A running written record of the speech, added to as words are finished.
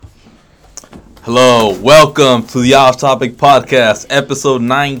Hello, welcome to the Off Topic Podcast, episode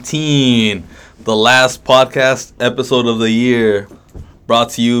 19, the last podcast episode of the year, brought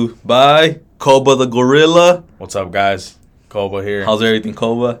to you by Koba the Gorilla. What's up, guys? Koba here. How's everything,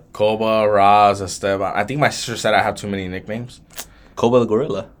 Koba? Koba, Raz, Esteban. I think my sister said I have too many nicknames. Koba the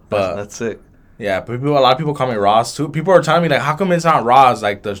Gorilla. But that's sick. Yeah, but a lot of people call me Raz too. People are telling me like, how come it's not Raz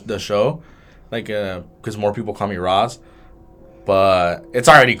like the show? Like, because more people call me Raz. But it's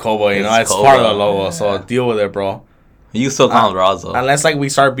already Koba, you know. It's Koba, part of the logo, yeah. So deal with it, bro. You still call him Roz, though. Unless like we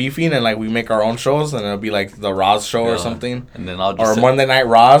start beefing and like we make our own shows, and it'll be like the Raz show or something. And then I'll just or Monday Night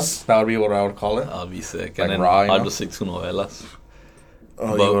Raz. That would be what I would call it. I'll be sick. Like and then Raw, I'll just stick to novelas.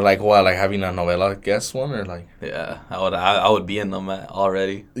 Oh, you were like what? Like having a novela guest one or like? Yeah, I would be in them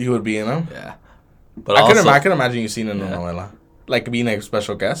already. You would be in them? Yeah. But I could imagine you seen in a Yeah. novela. Like being a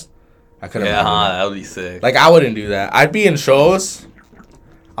special guest. I could Yeah, imagine. that would be sick. Like I wouldn't do that. I'd be in shows.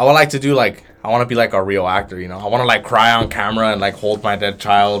 I would like to do like I want to be like a real actor, you know. I want to like cry on camera and like hold my dead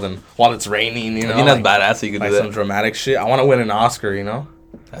child and while it's raining, you know. I think that's like, badass. So you could like do some that. dramatic shit. I want to win an Oscar, you know.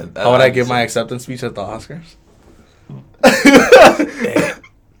 How would I give my acceptance speech at the Oscars?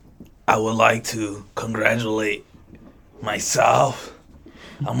 I would like to congratulate myself.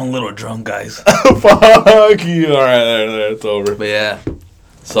 I'm a little drunk, guys. Fuck you! All right, there, it's over. But yeah.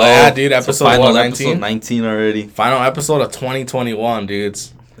 So yeah, dude. Episode final 19? episode 19 already. Final episode of 2021,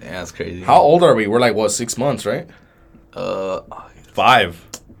 dudes. Yeah, that's crazy. How old are we? We're like what, 6 months, right? 5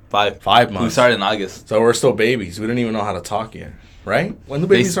 5 months. We started in August. So we're still babies. We don't even know how to talk yet, right? When do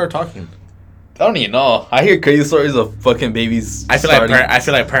babies start talking? I don't even know. I hear crazy stories of fucking babies. I feel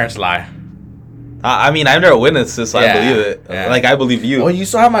like parents lie. I mean, I've never witnessed this, so I Yeah, believe it. yeah. Like, I believe you. Oh, you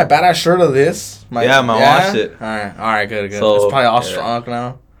still have my badass shirt of this? Yeah, my watch it. All right, good. So, it's probably all yeah. strong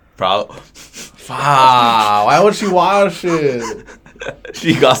now. Proud. Why would she wash it?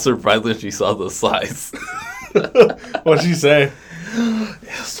 She got surprised when she saw the size. What'd she say?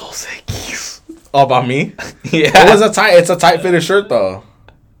 It's so sick. Oh, about me? Yeah. It's a tight fitted shirt though.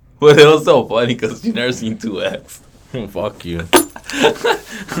 But it was so funny because she never seen 2X. Fuck you.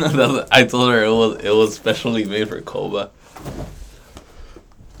 I told her it was specially made for Koba.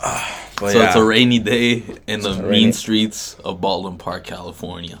 It's a rainy day in the mean streets of Baldwin Park,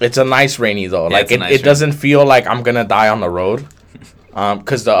 California. It's a nice rainy though. Yeah, Like it it doesn't feel like I'm gonna die on the road.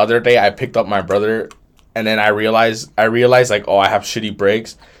 Cause the other day I picked up my brother, and then I realized like, oh, I have shitty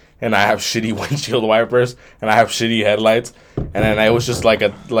brakes, and I have shitty windshield wipers, and I have shitty headlights, and then it was just like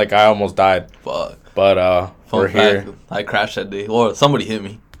I almost died. Fuck. But we're here. I crashed that day. Or somebody hit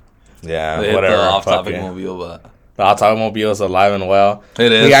me. Yeah, They hit whatever. the off-topic fuck it. mobile, but The Off-Topic Mobile is alive and well.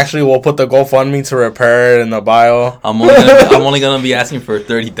 it is. We actually will put the GoFundMe to repair it in the bio. I'm only gonna be asking for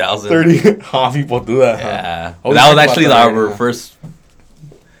 30,000. 30. How people do that? Huh? Yeah. Oh, That was think actually about that our right now. first.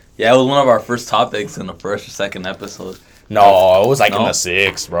 Yeah, it was one of our first topics in the first or second episode. No, it was like in No? the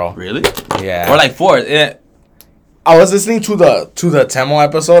 6th, bro. Really? Yeah. Or like 4th. Yeah. I was listening to the Temo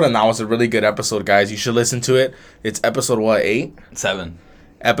episode, and that was a really good episode, guys. You should listen to it. It's episode 8? 7.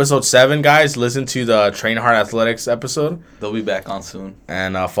 Episode 7, guys. Listen to the Train Hard Athletics episode, They'll be back on soon.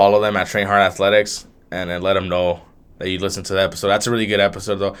 and follow them at Train Hard Athletics, and then let them know that you listened to the episode. That's a really good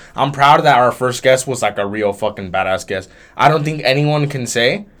episode, though. I'm proud that our first guest was like a real fucking badass guest. I don't think anyone can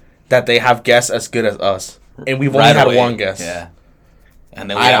say that they have guests as good as us, and we've only had away. one guest. Yeah. And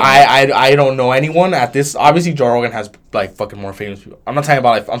then I don't know anyone at this. Obviously, Joe Rogan has like fucking more famous people. I'm talking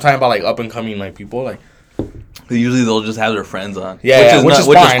about like up and coming like people like. usually they'll just have their friends on. Yeah, which is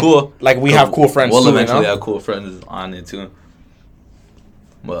fine. cool. Like we have cool friends We'll too, eventually you know? have cool friends on it too.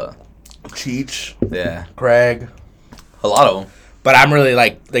 But Cheech, yeah, Craig. a lot of them. But I'm really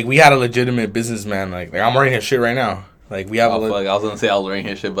like we had a legitimate businessman. Like I'm wearing his shit right now. Like we have I was gonna say I was wearing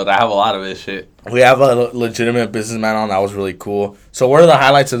his shit, but I have a lot of his shit. we have a legitimate businessman on. That was really cool. So what are the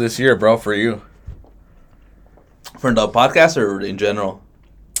highlights of this year, bro, for you? For the podcast or in general?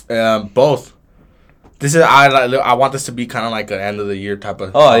 Both. This is I want this to be kind of like an end of the year type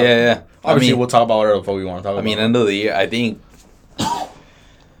of. Oh yeah. Obviously, we'll talk about whatever the fuck we want to talk about. I mean, end of the year. I think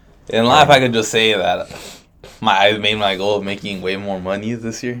in life, I could just say that I made my goal of making way more money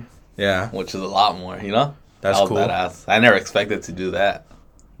this year, yeah, which is a lot more. You know, that's that was cool. badass. I never expected to do that.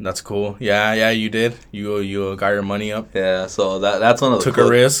 That's cool. Yeah, you did. You got your money up. Yeah, so that's one of the Took a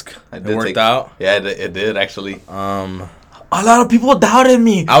risk. It worked out. Yeah, it did actually. A lot of people doubted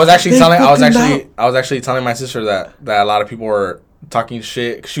me. I was actually telling my sister that a lot of people were talking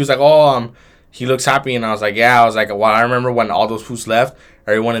shit. She was like, "Oh, he looks happy," and I was like, "Yeah." I was like, "Well, I remember when all those fools left.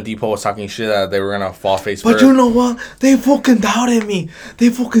 Everyone in Depot was talking shit that they were gonna fall face But first." you know what? They fucking doubted me. They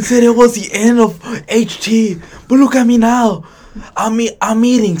fucking said it was the end of HT. But look at me now. I'm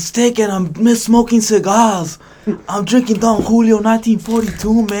eating steak and I'm smoking cigars. I'm drinking Don Julio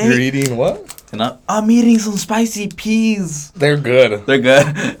 1942, man. You're eating what? And I'm eating some spicy peas. They're good. They're good.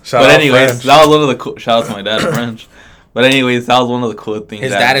 Shout but out anyways, French. that was one of the cool... Shout out to my dad, French. But anyways, that was one of the cool things.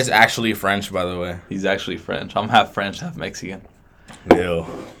 His dad is actually French, by the way. He's actually French. I'm half French, half Mexican. Ew.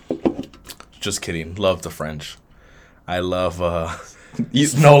 Just kidding. Love the French. I love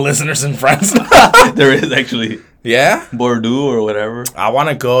no listeners and friends. There is actually Yeah? Bordeaux or whatever. I want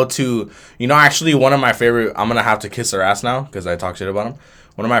to go to, actually one of my favorite, I'm going to have to kiss their ass now because I talk shit about them.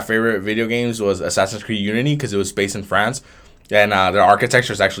 One of my favorite video games was Assassin's Creed Unity because it was based in France. And their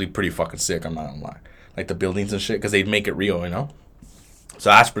architecture is actually pretty fucking sick, I'm not going to lie. Like the buildings and shit because they'd make it real, So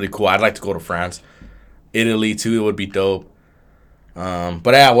that's pretty cool. I'd like to go to France. Italy too, it would be dope. But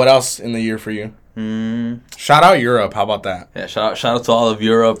yeah, what else in the year for you? Shout out Europe. How about that? Yeah, shout out to all of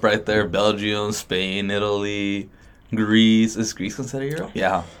Europe right there. Belgium, Spain, Italy, Greece. Is Greece considered Europe?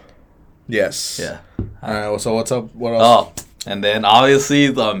 Yeah. Yes. Yeah. All right. So what's up? What else? Oh, and then obviously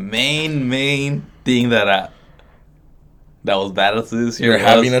the main thing that was bad at this year. You're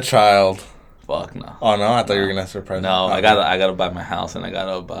having a child. Fuck no. Oh no, I thought you were gonna surprise me. No, I gotta buy my house and I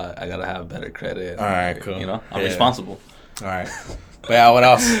gotta have better credit. All right, cool. I'm responsible. All right. But yeah, what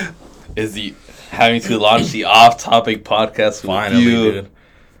else? Is having to launch the off-topic podcast Finally, with you. dude.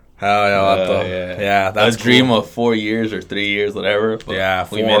 Hell yeah, yeah, that's a dream of 4 years or 3 years, whatever. But yeah,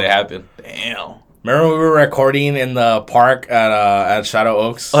 we made it happen. Damn. Remember we were recording in the park at Shadow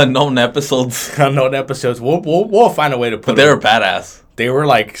Oaks? Unknown episodes. Unknown episodes. We'll find a way to put. But they were badass. They were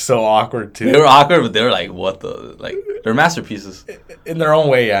like so awkward too. They were awkward, but they were like, what the they're masterpieces. In their own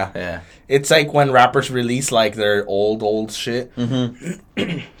way, yeah. Yeah. It's like when rappers release like their old shit.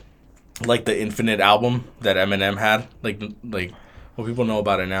 Mm-hmm. Like the Infinite album that Eminem had. Like well, people know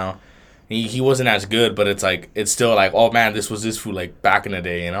about it now. He wasn't as good, but it's still like, oh man, this was this fool like back in the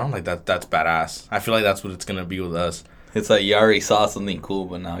day, Like that's badass. I feel like that's what it's gonna be with us. It's like you already saw something cool,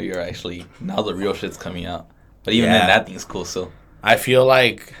 but now the real shit's coming out. But even then, that thing's cool still. I feel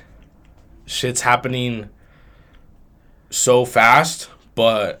like shit's happening so fast,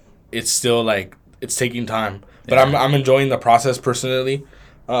 but it's still like it's taking time. But I'm enjoying the process personally.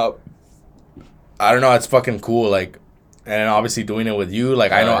 I don't know, it's fucking cool. Like, and obviously doing it with you,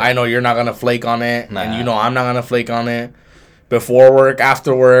 like I know you're not gonna flake on it, and I'm not gonna flake on it. Before work,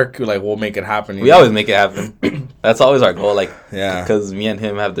 after work, like we'll make it happen. We always make it happen. That's always our goal. Like, yeah, because me and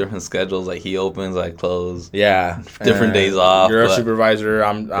him have different schedules. Like he opens, I close. Yeah, different days off. You're a supervisor.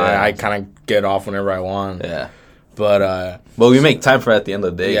 I kind of get off whenever I want. Yeah, but we make time for it at the end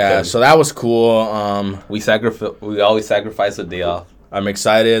of the day. Yeah, so that was cool. We always sacrifice a day off. I'm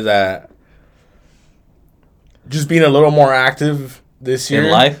excited that just being a little more active this year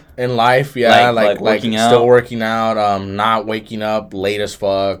in life, yeah, like working out. Still working out, not waking up late as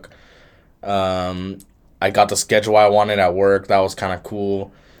fuck. I got the schedule I wanted at work. That was kind of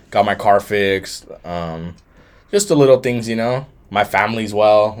cool. Got my car fixed. Just the little things, My family's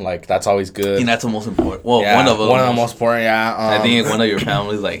well, like that's always good. I think that's the most important. Well, yeah, one of the most important. Yeah, I think one of your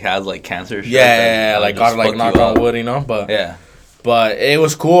families has cancer. Yeah, like God, knock on wood, But yeah, but it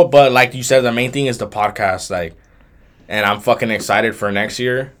was cool. But like you said, the main thing is the podcast, and I'm fucking excited for next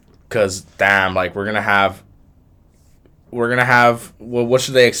year, cause damn, we're gonna have. Well, what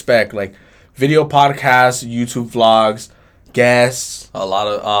should they expect? Like, video podcasts, YouTube vlogs, guests, a lot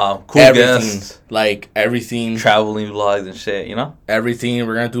of cool guests, everything, traveling vlogs and shit. Everything.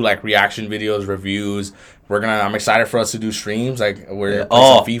 We're gonna do reaction videos, reviews. I'm excited for us to do streams. We're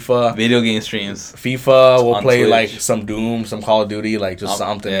some FIFA video game streams. FIFA. We'll play Twitch. Some Doom, some Call of Duty, just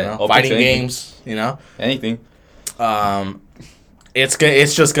something. Fighting games. Anything.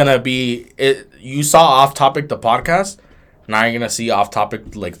 It's just gonna be it. You saw Off Topic the podcast. Now you're gonna see Off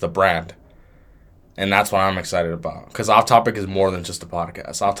Topic the brand, and that's what I'm excited about. Because Off Topic is more than just a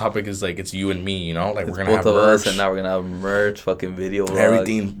podcast. Off Topic is it's you and me. We're gonna have merch, and now we're gonna have merch, fucking video, vlogs.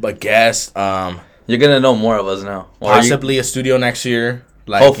 Everything, but guests. You're gonna know more of us now. Possibly a studio next year.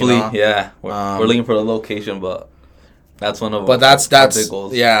 Hopefully, yeah. We're looking for a location, but that's one of. But that's big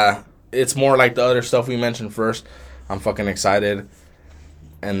goals. Yeah, it's more like the other stuff we mentioned first. I'm fucking excited,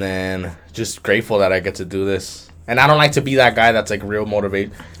 and then just grateful that I get to do this. And I don't like to be that guy that's real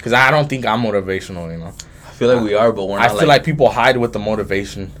motivated, because I don't think I'm motivational. I feel like we are, but we're not. I feel like people hide with the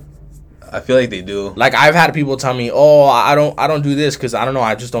motivation. I feel like they do. I've had people tell me, "Oh, I don't do this because I don't know.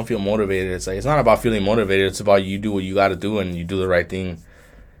 I just don't feel motivated." It's it's not about feeling motivated. It's about you do what you got to do and you do the right thing.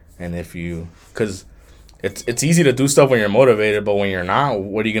 And because it's easy to do stuff when you're motivated, but when you're not,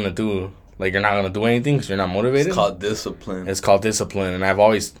 what are you gonna do? You're not gonna do anything because you're not motivated. It's called discipline. It's called discipline, and I've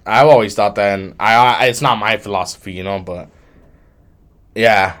always thought that, and it's not my philosophy, but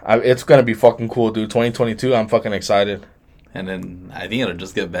Yeah, it's gonna be fucking cool, dude. 2022, I'm fucking excited. And then I think it'll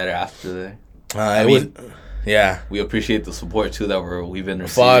just get better after that. Yeah. We appreciate the support too that we've been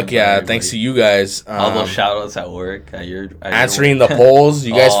receiving. Fuck yeah! Thanks to you guys. All those shout outs at work, at your answering the polls.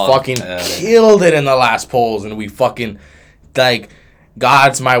 You guys fucking yeah. killed it in the last polls, and we fucking like.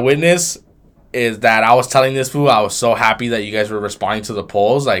 God's my witness is that I was telling this fool I was so happy that you guys were responding to the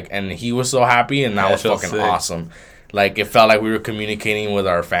polls, like, and he was so happy, and that was fucking sick. Awesome. Like, it felt like we were communicating with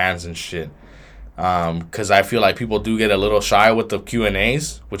our fans and shit. Because I feel like people do get a little shy with the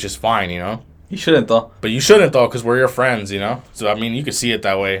Q&As, which is fine, you know. You shouldn't though. But you shouldn't though, because we're your friends, you know. So I mean, you could see it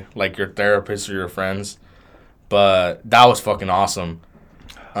that way, like your therapists or your friends. But that was fucking awesome.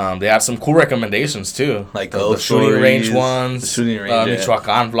 They had some cool recommendations too, like the shooting range ones, the shooting range,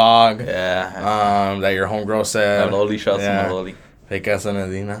 Michoacan vlog. Yeah. That your homegirl said. Maloli, shouts to Maloli. Hey, Casa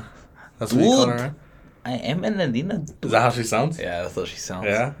Nadina. That's what you call her, right? I am a Nadina. Is that how she sounds? Yeah, that's how she sounds.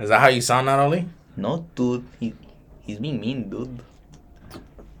 Yeah. Is that how you sound, not only? No, dude. He's being mean, dude.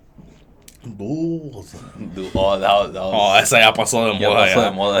 Bulls. Dude, that was... Oh, esa ya pasó de moda. Ya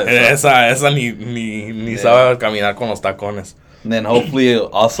pasó de moda. Esa ni sabe caminar con los tacones. And then hopefully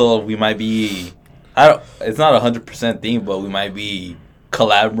also we might be... it's not 100% thing, but we might be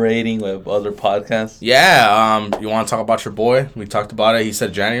collaborating with other podcasts. Yeah. You want to talk about your boy? We talked about it. He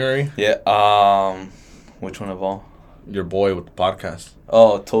said January. Yeah. Which one of all? Your boy with the podcast.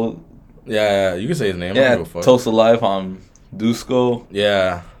 Oh, Yeah, you can say his name. Yeah, Toast Alive on Dusko.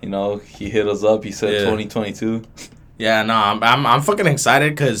 Yeah. You know, he hit us up. He said 2022. Yeah, no, I'm fucking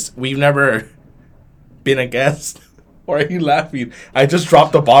excited because we've never been a guest. Why are you laughing? I just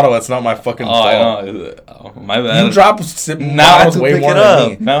dropped the bottle. It's not my fucking fault. I know. Oh, my bad. You dropped bottles way more than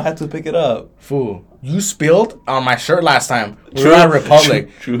me. Now I have to pick it up. Fool. You spilled on my shirt last time. We were at Republic.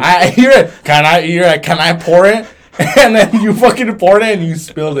 True. I hear it. Can I pour it? And then you fucking poured it and you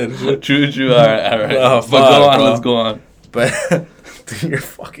spilled it. True. All right. Oh, but go on. Let's go on. But dude, you're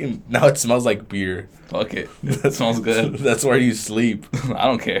fucking... Now it smells like beer. Fuck it. That smells good. That's where you sleep. I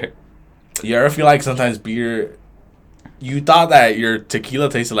don't care. You ever feel like sometimes beer... You thought that your tequila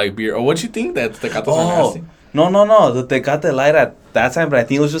tasted like beer. Or what you think that Tecates are nasty? No. The Tecate Light at that time, but I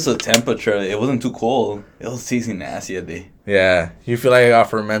think it was just a temperature. It wasn't too cold. It was tasting nasty a day. Yeah. You feel like it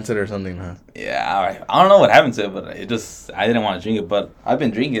got fermented or something, huh? Yeah, all right. I don't know what happened to it, but I didn't want to drink it. But I've been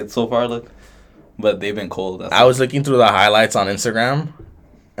drinking it so far, look. But they've been cold. I was looking through the highlights on Instagram,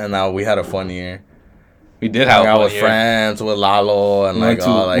 and now we had a fun year. We did have fun with friends, with Lalo, and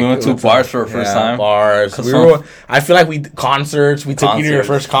we went to bars for our first time. Bars. I feel like we concerts. We took you to your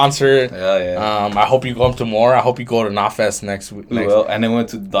first concert. Yeah. I hope you go to more. I hope you go to Knotfest next week. We will. And then we went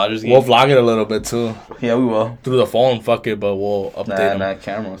to the Dodgers game. We'll vlog it a little bit too. Yeah, we will. Through the phone, fuck it, but we'll update them.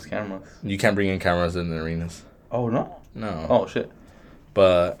 Cameras. You can't bring in cameras in the arenas. Oh, no? No. Oh, shit.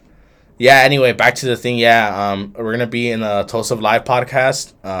 But... yeah, anyway, back to the thing. Yeah, we're going to be in the Toast of Live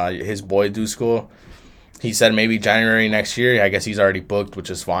podcast. His boy, Dusko, he said maybe January next year. I guess he's already booked,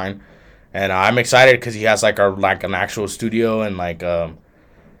 which is fine. And I'm excited because he has, an actual studio. And,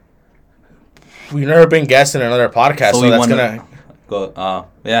 we've never been guests in another podcast. So that's going to... go.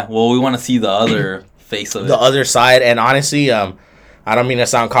 Yeah, well, we want to see the other face of it. The other side. And honestly, I don't mean to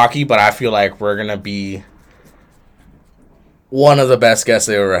sound cocky, but I feel like we're going to be one of the best guests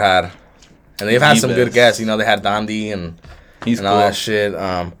they ever had. And they've had some good guests. You know, they had Dandy and cool. All that shit.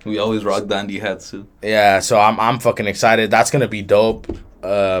 We always rock Dandy hats, too. Yeah, so I'm fucking excited. That's going to be dope.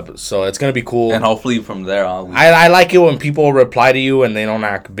 So it's going to be cool. And hopefully from there on. I like it when people reply to you and they don't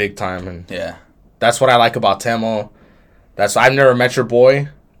act big time. And yeah. That's what I like about Temo. I've never met your boy,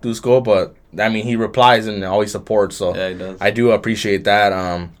 Dusko, but, I mean, he replies and always supports. So yeah, he does. I do appreciate that.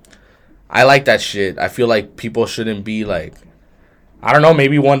 I like that shit. I feel like people shouldn't be like... I don't know,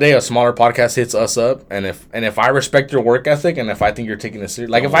 maybe one day a smaller podcast hits us up, and if I respect your work ethic, and if I think you're taking it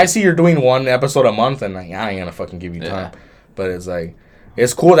serious, if I see you're doing one episode a month, and I ain't gonna fucking give you time. But it's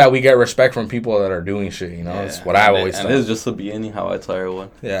it's cool that we get respect from people that are doing shit, you know? Yeah. It's what I've always thought. And this is just the beginning, how I tell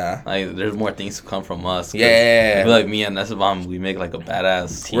everyone. Yeah. There's more things to come from us. Yeah. I feel like me and Esteban, we make a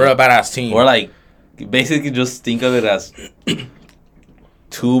badass team. We're a badass team. We're basically just think of it as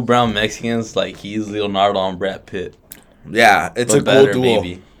two brown Mexicans, he's Leonardo and Brad Pitt. Yeah, it's a cool duo.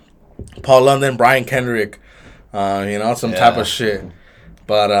 Maybe. Paul London, Brian Kendrick, some type of shit.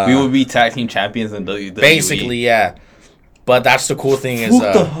 But we would be tag team champions in WWE. Basically, yeah. But that's the cool thing is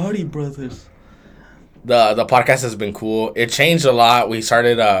the Hardy Brothers. The podcast has been cool. It changed a lot. We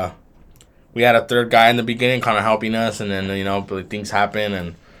started we had a third guy in the beginning kind of helping us, and then things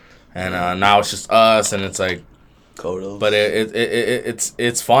happen and now it's just us, and it's like Kodos. But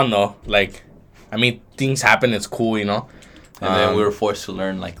it's fun though. I mean, things happen. It's cool, you know. And then we were forced to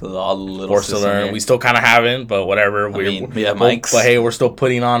learn like all the little. Forced to learn. Here. We still kind of haven't, but whatever. We have mics, but hey, we're still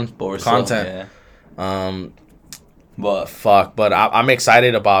putting on content. Still, yeah. But fuck. But I'm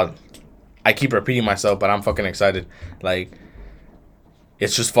excited about. I keep repeating myself, but I'm fucking excited. Like,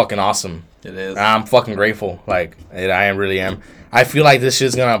 it's just fucking awesome. It is. I'm fucking grateful. Like, I really am. I feel like this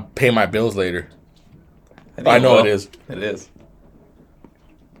shit's gonna pay my bills later. I know it is. It is.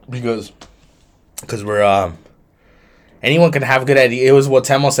 Because we're anyone can have a good idea. It was what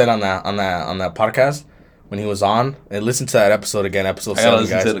Temo said on that podcast when he was on. And listen to that episode again, episode 7,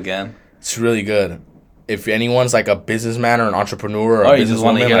 guys. I gotta listen to it again. It's really good. If anyone's like a businessman or an entrepreneur or you just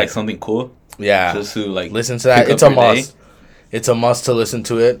want to hear like something cool, yeah, just to like listen to that. It's a must. It's a must to listen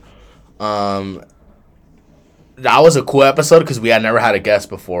to it. That was a cool episode because we had never had a guest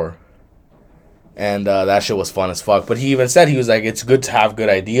before. And that shit was fun as fuck. But he even said, he was like, it's good to have good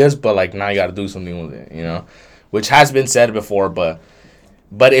ideas, but like now you got to do something with it, you know? Which has been said before, but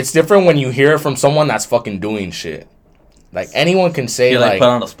it's different when you hear it from someone that's fucking doing shit. Like anyone can say, you're like put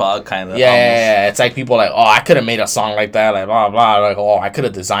on the spot kind of. Yeah, it's like people like, oh, I could have made a song like that, like blah blah. Like, oh, I could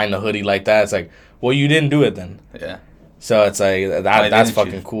have designed the hoodie like that. It's like, well, you didn't do it then. Yeah. So it's like that's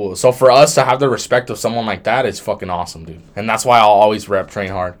fucking cool. So for us to have the respect of someone like that is fucking awesome, dude. And that's why I'll always rep Train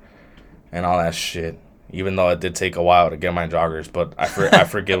Hard and all that shit. Even though it did take a while to get my joggers, but I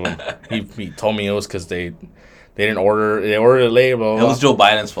forgive him. He told me it was because they didn't order. They ordered it late. Blah, blah, blah. It was Joe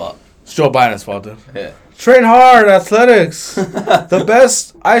Biden's fault. It's Joe Biden's fault, dude. Yeah. Train Hard Athletics, the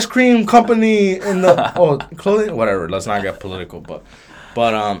best ice cream company in the clothing. Whatever. Let's not get political, but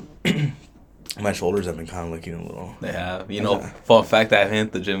my shoulders have been kind of looking a little. They have. You know, fun fact, I haven't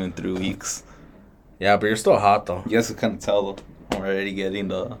hit the gym in 3 weeks. Yeah, but you're still hot though. You guys can kind of tell though. I'm already getting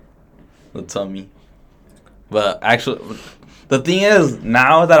the tummy. But actually, the thing is,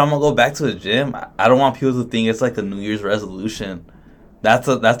 now that I'm gonna go back to the gym, I don't want people to think it's like a New Year's resolution. That's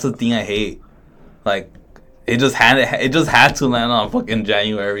the thing I hate. Like, it just had to land on fucking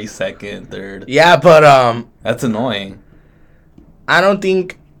January 2nd, 3rd. Yeah, but that's annoying. I don't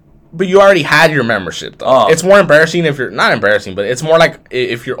think. But you already had your membership, though. Oh. It's more embarrassing if you're... Not embarrassing, but it's more like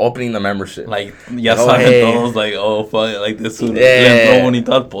if you're opening the membership. Like, ya saben todos, like, oh, fuck, like, this one. Yeah.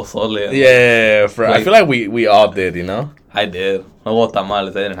 Bonito al pozole. Yeah. I feel like we all did, you know? I did. I want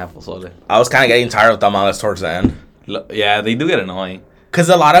tamales. I didn't have pozole. I was kind of getting tired of tamales towards the end. Yeah, they do get annoying. Because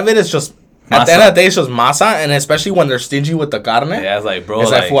a lot of it is just... Masa. At the end of the day, it's just masa, and especially when they're stingy with the carne. Yeah, it's like, bro,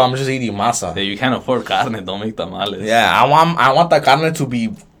 it's like, fool, I'm just eating masa. Yeah, you can't afford carne, don't make tamales. Yeah, I want the carne to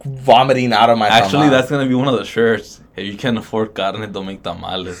be vomiting out of my Actually, tamal. That's going to be one of the shirts. If you can't afford carne, don't make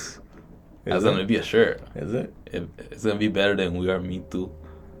tamales. That's going to be a shirt. Is it? It's going to be better than We Are Me Too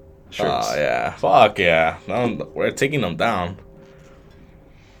shirts. Oh, yeah. Fuck, yeah. We're taking them down.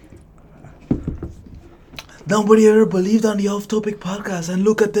 Nobody ever believed on the Off Topic podcast, and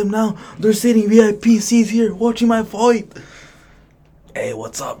look at them now. They're sitting VIP seats here, watching my fight. Hey,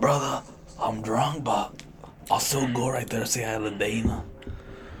 what's up, brother? I'm drunk, but I'll still go right there and say hi to Dana.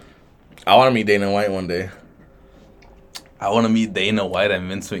 I want to meet Dana White one day. I want to meet Dana White and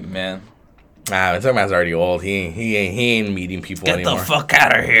Vince McMahon. Nah, Vince McMahon's already old. He ain't meeting people anymore. Get the fuck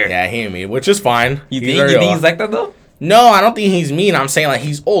out of here. Yeah, he ain't meeting, which is fine. You think he's like that, though? No, I don't think he's mean. I'm saying, like,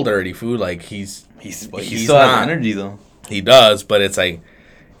 he's old already, food. Like, he still has energy, though. He does, but it's like,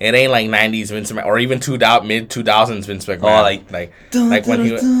 it ain't like 90s Vince McMahon, or even mid 2000s Vince McMahon. Oh, like when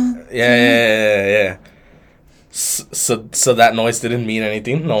he, yeah. So that noise didn't mean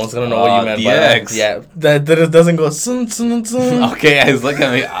anything. No one's gonna know what you meant by that. Yeah, that it doesn't go. Okay, guys, look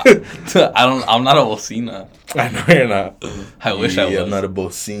at me. I'm not a bocina. I know you're not. I wish I was. I'm not a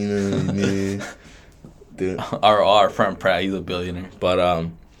bocina. Dude. Our friend Pratt, he's a billionaire. But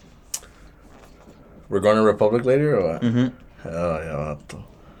we're going to Republic later or what? Mm-hmm. Oh yeah.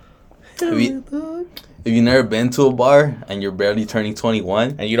 If you've never been to a bar and you're barely turning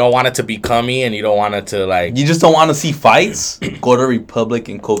 21 and you don't want it to be cummy and you don't want it to like, you just don't want to see fights, go to Republic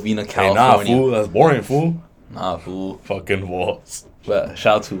in Covina, California. Hey, nah, fool, that's boring, fool. Nah, fool. Fucking Boss. But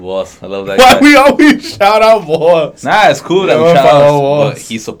shout out to Boss. I love that guy. Why we always shout out Boss? Nah, it's cool that we shout out, but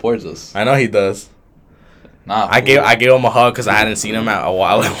he supports us. I know he does. Nah, I gave him a hug because I hadn't seen him at a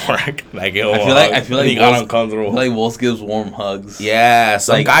while at work. I gave him I feel like he got uncomfortable. I feel like Wolf gives warm hugs. Yeah,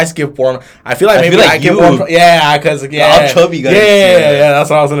 some guys give warm. I feel like maybe I give warm. Yeah, because all chubby guys. Yeah, that's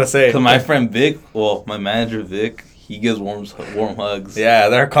what I was gonna say. Because my friend Vic, my manager Vic, he gives warm hugs. Yeah,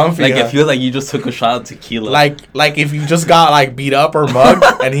 they're comfy. Like, it feels like you just took a shot of tequila. Like if you just got like beat up or mugged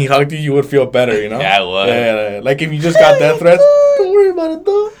and he hugged you, you would feel better, you know? Yeah, I would. Yeah. Like if you just got death threats, don't worry about it,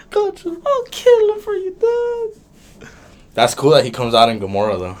 dog. Got you. I'll kill him for you, dog. That's cool that he comes out in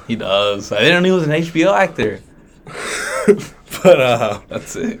Gamora, though. He does. I didn't know he was an HBO actor. But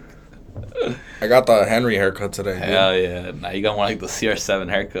That's it. I got the Henry haircut today. Dude. Hell yeah. Now you got more like the CR7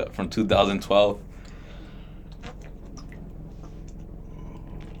 haircut from 2012.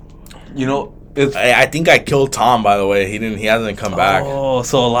 You know, it's... I think I killed Tom, by the way. He hasn't come back. Oh,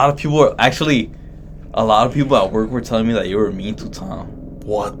 so a lot of people are... Actually, a lot of people at work were telling me that you were mean to Tom.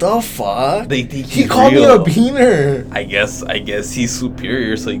 What the fuck? They think he he's called real. me a beaner. I guess he's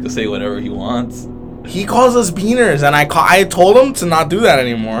superior, so he can say whatever he wants. He calls us beaners, and I told him to not do that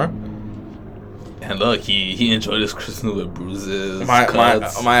anymore. And look, he enjoyed his Christmas with bruises, My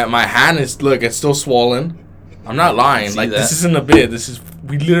cuts. my hand is, look, it's still swollen. I'm not lying. Like, this isn't a bit.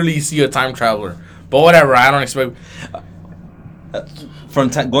 We literally see a time traveler. But whatever, I don't expect. From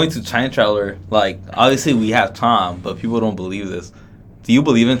going to Time Traveler, like, obviously we have Tom, but people don't believe this. Do you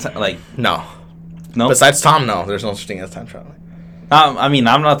believe in No. No? Besides Tom, no. There's no such thing as time traveling. I mean,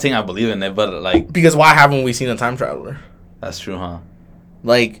 I'm not saying I believe in it, but like... Because why haven't we seen a time traveler? That's true, huh?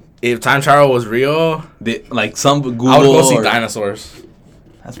 Like, if time travel was real... like, some Google... I would go see dinosaurs.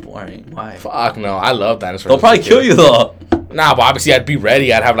 That's boring. Why? Fuck no. I love dinosaurs. They'll probably kill you, though. Nah, but obviously I'd be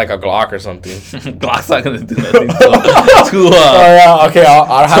ready. I'd have like a Glock or something. Glock's not gonna do nothing okay,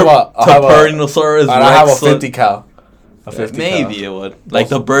 I'll have a Tyrannosaurus I'll have a 50 cal. A 50 maybe cal. it would. Like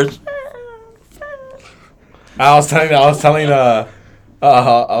the birds. I was telling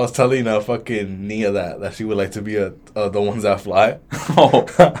fucking Nia that she would like to be the ones that fly. Oh,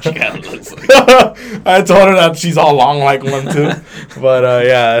 she kind of looks like. I told her that she's all long like one too. But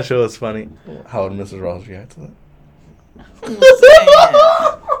yeah, that shit was funny. How would Mrs. Ross react to that?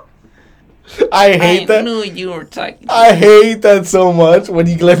 I hate that. I knew you were talking. I hate that so much when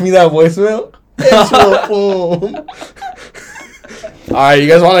you left me that voicemail. It's your phone. Alright, you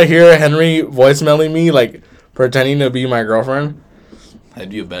guys want to hear Henry voicemailing me, like, pretending to be my girlfriend?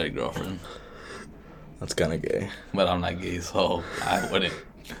 I'd be a better girlfriend. That's kind of gay. But I'm not gay, so I wouldn't.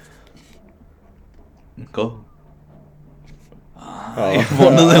 Go. Your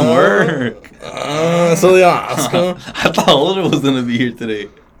phone doesn't work. So the Oscar. I thought Older was going to be here today.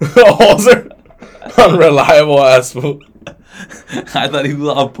 Older? Unreliable ass fool. I thought he was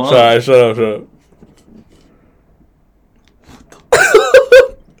all pumped. Sorry, shut up.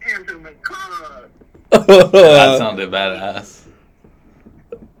 That sounded badass.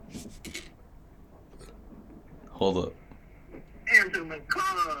 Hold up. Answer my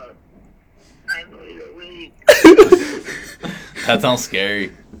call. I know you're weak. That sounds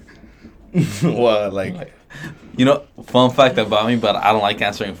scary. What, like? You know, fun fact about me, but I don't like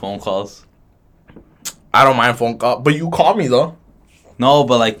answering phone calls. I don't mind phone call, but you call me though. No,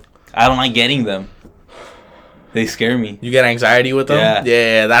 but like, I don't like getting them. They scare me. You get anxiety with them?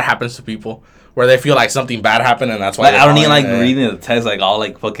 Yeah, that happens to people. Where they feel like something bad happened and that's why Like, I don't even like reading the text. Like, I'll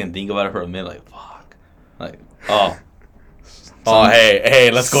like fucking think about it for a minute. Like, fuck. Like, oh. Oh,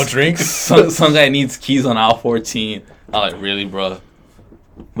 hey, let's go drink. Some guy needs keys on aisle 14. I'm like, really, bro?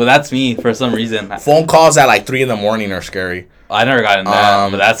 But that's me for some reason. Phone calls at like 3 a.m. are scary. I never gotten that,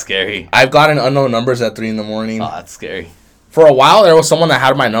 but that's scary. I've gotten unknown numbers at 3 a.m. Oh, that's scary. For a while, there was someone that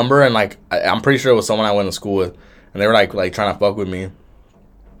had my number, and like I'm pretty sure it was someone I went to school with, and they were like trying to fuck with me.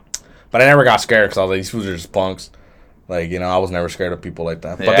 But I never got scared because I was like, these fools are just punks. Like, you know, I was never scared of people like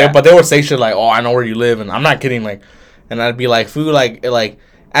that. But they would say shit like, oh, I know where you live, and I'm not kidding. Like, and I'd be like, fool, like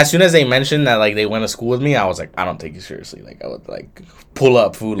as soon as they mentioned that like they went to school with me, I was like, I don't take you seriously. Like, I would like pull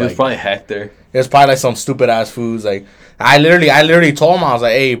up food. It was probably Hector. It was probably like some stupid ass foods. Like, I literally told him, I was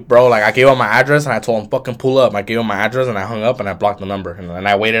like, hey, bro, like I gave him my address and I told him fucking pull up. I gave him my address and I hung up and I blocked the number and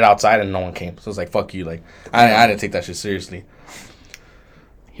I waited outside and no one came. So it's like, fuck you. Like, I didn't take that shit seriously.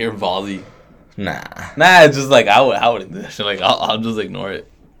 Here, Volley. Nah, it's just like I wouldn't do that shit. Like I'll just ignore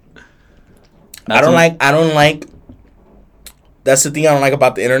it. I don't like. That's the thing I don't like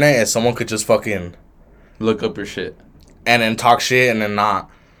about the internet is someone could just fucking look up your shit and then talk shit and then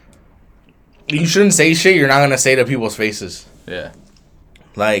not. You shouldn't say shit you're not gonna say to people's faces. Yeah.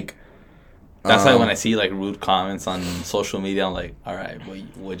 Like. That's like when I see like rude comments on social media, I'm like, all right,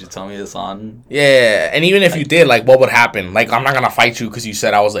 would you tell me this on? Yeah, and even if you did, like, what would happen? Like, I'm not gonna fight you because you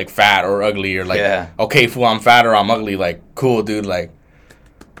said I was like fat or ugly or like, okay, fool, I'm fat or I'm ugly. Like, cool, dude. Like,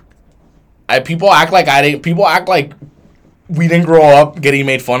 people act like we didn't grow up getting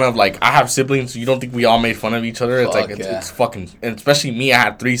made fun of. Like, I have siblings. You don't think we all made fun of each other? It's like it's fucking, and especially me. I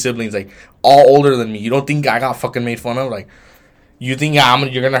had 3 siblings, like all older than me. You don't think I got fucking made fun of? Like. You think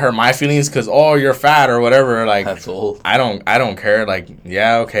you're gonna hurt my feelings because you're fat or whatever? Like that's old. I don't care. Like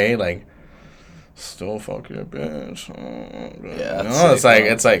okay, like still fuck your bitch. Yeah, no,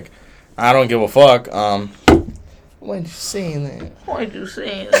 it's like I don't give a fuck. Why'd you say that? Why'd you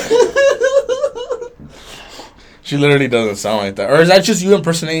say that? She literally doesn't sound like that. Or is that just you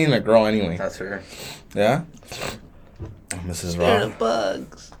impersonating a girl anyway? That's her. Yeah? Mrs. Rock.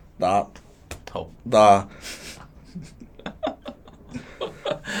 Bugs. Da. Oh. Da.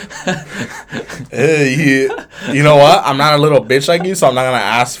 Hey, you know what? I'm not a little bitch like you, so I'm not going to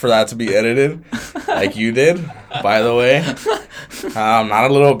ask for that to be edited like you did, by the way. I'm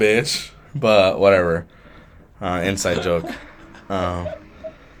not a little bitch, but whatever. Inside joke.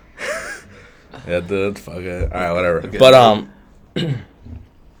 Yeah, dude, fuck it. All right, whatever. Okay. But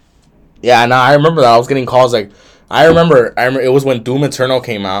yeah, no, I remember that. I was getting calls like, I remember it was when Doom Eternal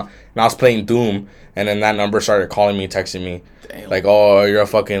came out, and I was playing Doom, and then that number started calling me, texting me, damn. Like, oh, you're a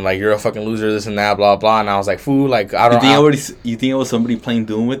fucking loser, this and that, blah blah. And I was like, fool, like, I don't. You think it was somebody playing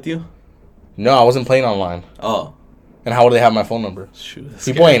Doom with you? No, I wasn't playing online. Oh. And how would they have my phone number? Shoot,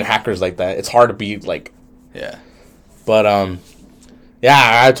 people ain't hackers like that. It's hard to be like. Yeah. But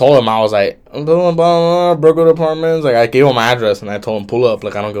yeah, I told him, I was like, I'm doing blah, Brookwood Apartments. Like, I gave him my address, and I told him, pull up.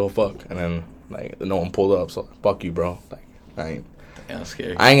 Like, I don't give a fuck. And then, like, no one pulled up. So, fuck you, bro. Like, I'm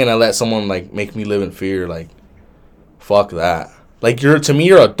scary. I ain't gonna let someone, like, make me live in fear. Like, fuck that. Like, to me,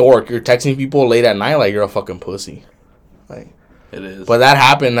 you're a dork. You're texting people late at night like you're a fucking pussy. Like, it is. But that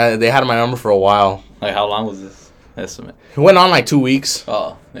happened. They had my number for a while. Like, how long was this estimate? It went on, like, 2 weeks.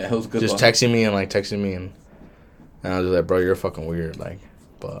 Oh, yeah, it was good. Just texting me, and I was just like, bro, you're fucking weird, like,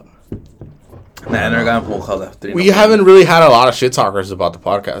 but. Nah, I never got phone calls after. We haven't really had a lot of shit talkers about the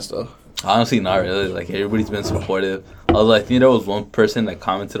podcast, though. Honestly, not really. Like, everybody's been supportive. Although, I think there was one person that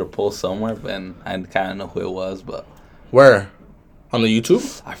commented a post somewhere, but I kind of know who it was, but. Where? On the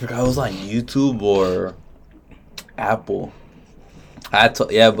YouTube? I forgot it was on YouTube or Apple.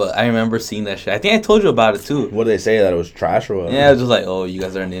 Yeah, but I remember seeing that shit. I think I told you about it, too. What did they say, that it was trash or what? Yeah, it was just like, oh, you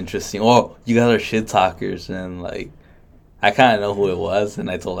guys aren't interesting. Oh, you guys are shit talkers. And, like, I kind of know who it was.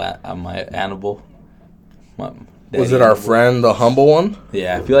 And I told my Annabelle. Was it our friend, the humble one?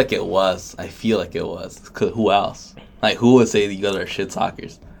 Yeah, I feel like it was. Cause who else? Like, who would say that you guys are shit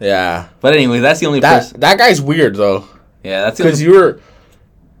talkers? Yeah. But anyway, that's the only person. That guy's weird, though. Yeah, that's the only... Because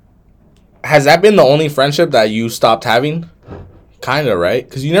has that been the only friendship that you stopped having? Kind of, right?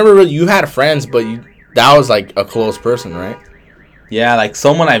 Because you never really... You had friends, but that was, like, a close person, right? Yeah, like,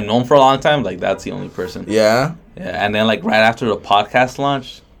 someone I've known for a long time, like, that's the only person. Yeah? Yeah, and then, like, right after the podcast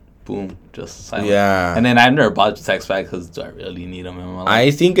launch, boom, just silent. Yeah. And then I've never bought the text back because do I really need them in my life? I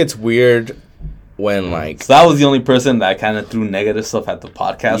think it's weird when, like... So that was the only person that kind of threw negative stuff at the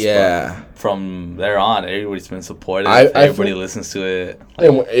podcast. Yeah. But from there on, everybody's been supportive. Everybody listens to it.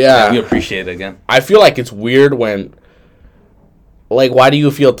 Like, yeah. We appreciate it again. I feel like it's weird when... Like, why do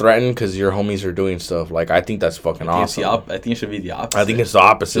you feel threatened? Because your homies are doing stuff. Like, I think that's fucking awesome. I think it should be the opposite. I think it's the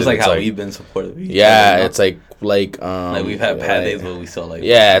opposite. Just like how we've been supportive. Yeah, it's like we've had bad days, but we still like.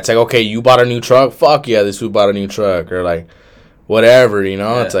 Yeah, it's like, okay, you bought a new truck. Fuck yeah, this dude bought a new truck, or like, whatever, you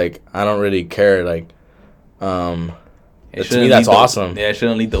know. Yeah. It's like I don't really care. Like, to me that's awesome. Yeah, it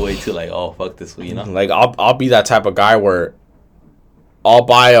shouldn't lead the way to like, oh fuck this, you know. Like I'll be that type of guy where I'll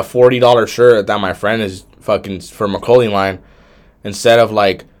buy a $40 shirt that my friend is fucking from a clothing line, instead of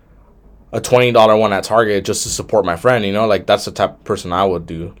like a $20 one at Target just to support my friend, you know, like that's the type of person I would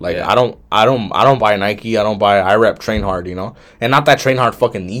do. Like yeah. I don't buy Nike, I rep Train Hard, you know, and not that Train Hard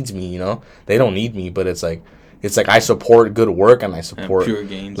fucking needs me, you know, they don't need me, but it's like I support good work and I support and Pure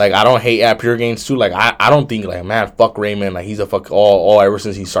Gains. Like I don't hate Pure Gains too. Like I don't think like, man, fuck Raymond, like he's a fuck ever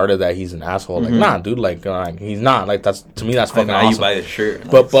since he started that he's an asshole. Like nah, dude, like he's not. Like that's to me that's fucking awesome. You buy the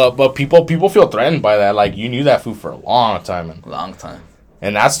shirt, but people feel threatened by that. Like you knew that food for a long time.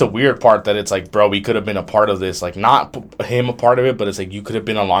 And that's the weird part, that it's like, bro, we could have been a part of this. Like, not him a part of it, but it's like you could have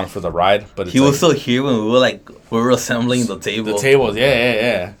been along for the ride. But it's he was still here when we were assembling the table. The tables,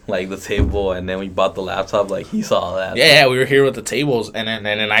 yeah. Like the table, and then we bought the laptop. Like he saw that. Yeah, we were here with the tables, and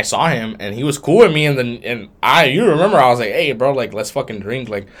then I saw him, and he was cool with me. And you remember, I was like, hey, bro, like let's fucking drink.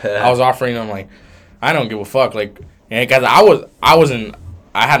 Like I was offering him, like I don't give a fuck, like, because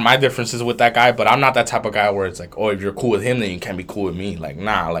I had my differences with that guy, but I'm not that type of guy where it's like, oh, if you're cool with him, then you can't be cool with me. Like,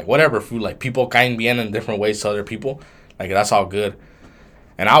 nah, like, whatever, food. Like, people can be in different ways to other people. Like, that's all good.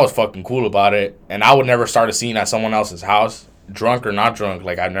 And I was fucking cool about it. And I would never start a scene at someone else's house, drunk or not drunk.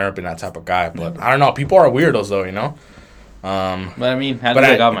 Like, I've never been that type of guy. But I don't know. People are weirdos, though, you know? But, I mean,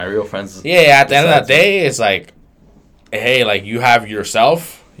 I got my real friends. Yeah, at the end of the day, it's like, hey, like, you have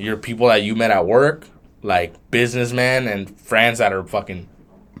yourself, your people that you met at work, like, businessmen and friends that are fucking...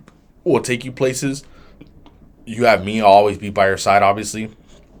 will take you places. You have me, I'll always be by your side, obviously.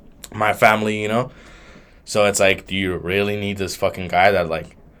 My family, you know? So it's like, do you really need this fucking guy that,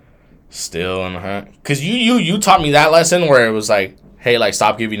 like, still in the hunt? Because you taught me that lesson where it was like, hey, like,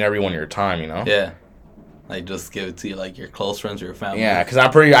 stop giving everyone your time, you know? Yeah. Like, just give it to you, like, your close friends or your family. Yeah, because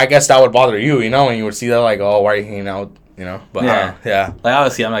I guess that would bother you, when you would see that, like, oh, why are you hanging out, But, yeah. Like,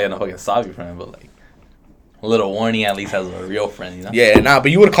 obviously, I'm not going to fucking stop your friend, but, like, a little warning at least as a real friend, Yeah,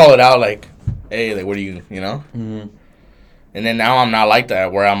 but you would call it out, like, hey, like, what are you, Mm-hmm. And then now I'm not like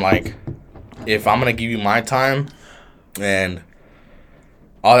that, where I'm like, if I'm going to give you my time and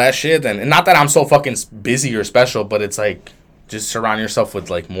all that shit, then, and not that I'm so fucking busy or special, but it's like, just surround yourself with,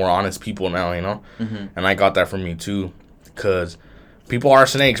 like, more honest people now, Mm-hmm. And I got that from you, too, because people are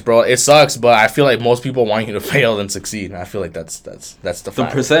snakes, bro. It sucks, but I feel like most people want you to fail than succeed. I feel like that's the The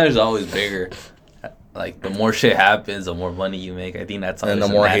fact. percentage is always bigger. Like, the more shit happens, the more money you make. I think that's always And the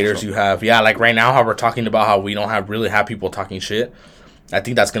more natural. haters you have. Yeah, like right now, how we're talking about how we don't really have people talking shit. I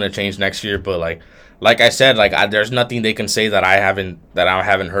think that's going to change next year, but, like I said, like, there's nothing they can say that I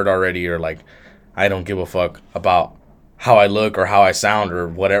haven't heard already, or, like, I don't give a fuck about how I look or how I sound or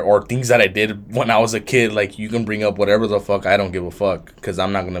whatever, or things that I did when I was a kid. Like, you can bring up whatever the fuck, I don't give a fuck, because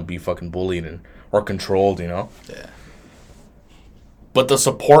I'm not gonna be fucking bullied or controlled, Yeah. But the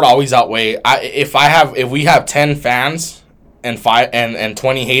support always outweigh. If we have 10 fans and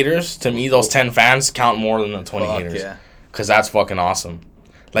 20 haters, to me those 10 fans count more than the 20 haters. Yeah. Cause that's fucking awesome.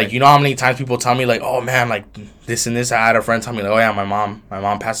 Like, you know how many times people tell me, like, oh man, like this and this. I had a friend tell me, like, oh yeah, my mom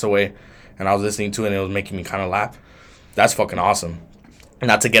passed away, and I was listening to it and it was making me kind of laugh. That's fucking awesome.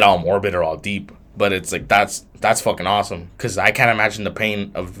 Not to get all morbid or all deep, but it's like that's fucking awesome. Cause I can't imagine the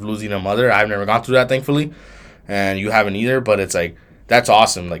pain of losing a mother. I've never gone through that, thankfully, and you haven't either. But it's like, that's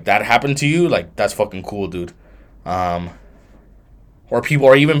awesome. Like, that happened to you. Like, that's fucking cool, dude. Or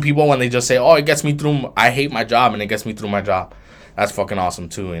even people when they just say, oh, it gets me through. I hate my job and it gets me through my job. That's fucking awesome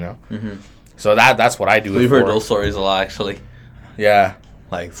too, Mm-hmm. So that's what I do. We've heard those stories a lot, actually. Yeah.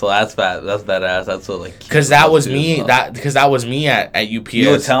 Like, so that's bad. That's badass. That's what, like, because that was me. That was me at UPS.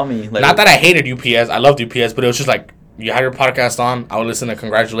 You would tell me, like, not that I hated UPS. I loved UPS, but it was just like, you had your podcast on. I would listen to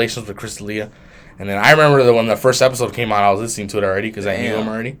Congratulations with Chris D'Elia, and then I remember that when the first episode came out, I was listening to it already because I knew him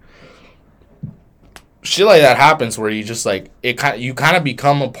already. Shit like that happens where you just like you kind of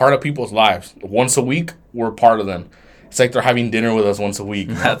become a part of people's lives. Once a week, we're part of them. It's like they're having dinner with us once a week.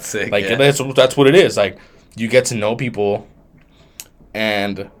 That's sick. Like, yeah. that's what it is. Like, you get to know people.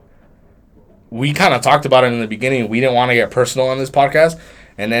 And we kind of talked about it in the beginning. We didn't want to get personal on this podcast.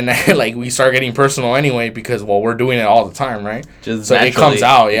 And then, like, we start getting personal anyway because, well, we're doing it all the time, right? Just so it comes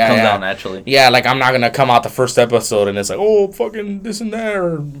out. Yeah, it comes out naturally. Yeah, like, I'm not going to come out the first episode and it's like, oh, fucking this and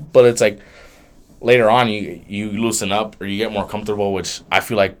that. But it's like, later on, you loosen up or you get more comfortable, which I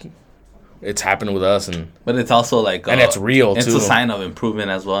feel like it's happened with us. But it's also, like... and it's real, it's too. It's a sign of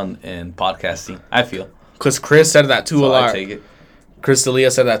improvement as well in podcasting, I feel. Because Chris said that, too, a lot. I take it. Chris D'Elia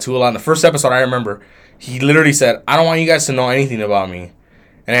said that too a lot. In the first episode, I remember, he literally said, I don't want you guys to know anything about me.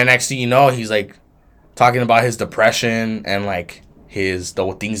 And then next thing you know, he's like talking about his depression and like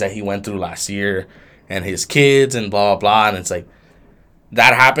the things that he went through last year and his kids and blah, blah, blah. And it's like,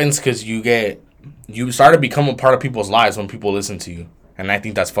 that happens because you start to become a part of people's lives when people listen to you. And I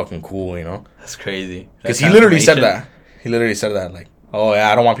think that's fucking cool, That's crazy. Because he literally said that. He literally said that, like, oh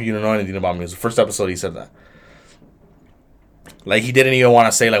yeah, I don't want people to know anything about me. It was the first episode he said that. Like, he didn't even want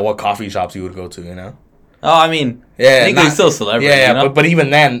to say, like, what coffee shops he would go to, Oh, I mean, yeah, I think he's still a celebrity, Yeah, but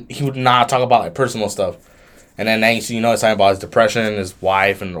even then, he would not talk about, like, personal stuff. And then next thing you know, it's talking about his depression, his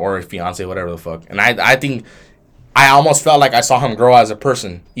wife, or his fiance, whatever the fuck. And I think, I almost felt like I saw him grow as a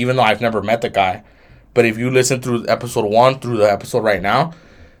person, even though I've never met the guy. But if you listen through episode 1 through the episode right now,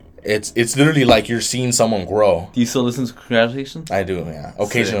 it's literally like you're seeing someone grow. Do you still listen to Congratulations? I do, yeah.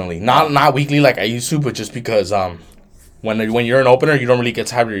 Occasionally. Not weekly like I used to, but just because... When you're an opener, you don't really get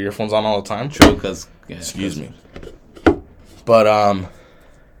to have your earphones on all the time. True, because... Yeah, excuse me. But,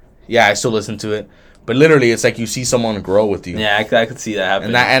 yeah, I still listen to it. But literally, it's like you see someone grow with you. Yeah, I could see that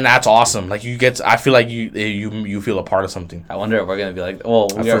happening. And that's awesome. Like, I feel like you feel a part of something. I wonder if we're going to be like... Well,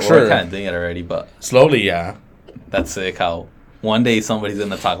 we're kind of doing it already, but... Slowly, yeah. That's sick how one day somebody's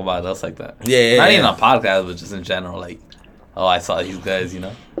going to talk about us like that. Yeah. Not even on podcast, but just in general. Like, oh, I saw these guys,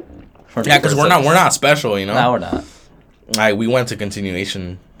 Yeah, because we're not special, No, we're not. Like, we went to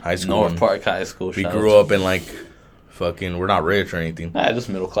Continuation High School. North Park High School. We grew up in, like, fucking... We're not rich or anything. Nah, just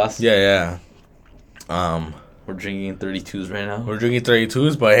middle class. Yeah. We're drinking 32s right now. We're drinking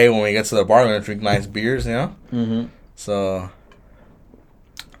 32s, but hey, when we get to the bar, we're going to drink nice beers, Mm-hmm. So...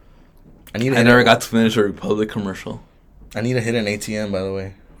 I never got to finish a Republic commercial. I need to hit an ATM, by the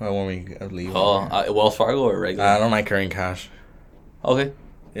way. When we leave. Oh, Wells Fargo or regular? I don't like carrying cash. Okay.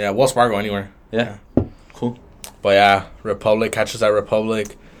 Yeah, Wells Fargo anywhere. Yeah. Cool. But yeah, Republic, catch us at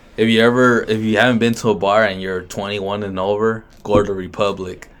Republic. If you haven't been to a bar and you're 21 and over, go to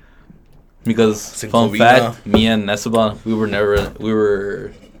Republic. Because fun Covina. fact, me and Esteban, we were never at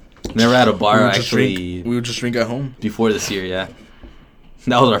a bar actually We would just drink at home. before this year. Yeah,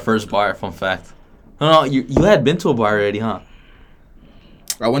 that was our first bar. Fun fact. No, you had been to a bar already, huh?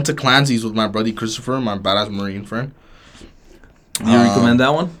 I went to Clancy's with my buddy Christopher, my badass Marine friend. Do you recommend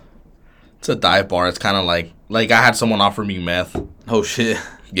that one? It's a dive bar. It's kind of like I had someone offer me meth. Oh shit.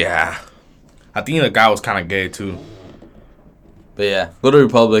 Yeah. I think the guy was kind of gay too. But yeah, go to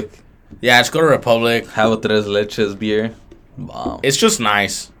Republic. Yeah, just go to Republic. Have a Tres Leches beer. Bomb. It's just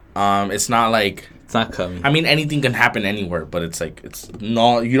nice. It's not like, It's not coming. I mean, anything can happen anywhere, but it's like, it's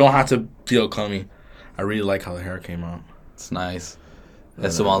no, you don't have to feel cummy. I really like how the hair came out. It's nice.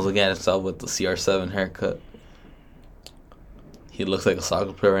 Esteban's looking at himself with the CR7 haircut. He looks like a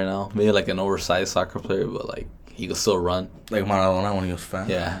soccer player right now. Maybe like an oversized soccer player, but like he could still run. Like Maradona when he was fat.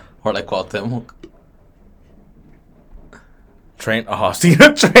 Yeah. Or like Cuauhtemoc. Train. Oh, I seen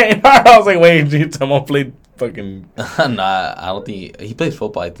a train. I was like, wait, dude, someone played fucking. Nah, I don't think he plays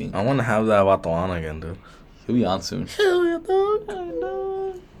football. I think I want to have that Vato on again, dude. he'll be on soon.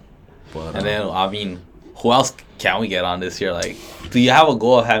 But, And then I mean, who else can we get on this year? Like, do you have a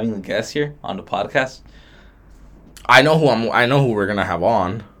goal of having a guest here on the podcast? I know who we're gonna have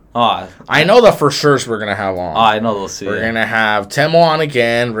on. Oh, I know the for sure's we're gonna have on. I know those two. We're yeah. gonna have Temo on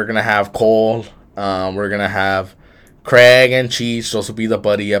again. We're gonna have Cole. We're gonna have Craig and Cheech. Those will be the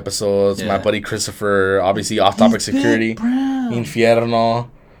buddy episodes. Yeah. My buddy Christopher. Obviously, off topic security. Infierno.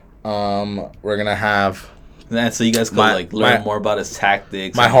 We're gonna have And so you guys could like learn more about his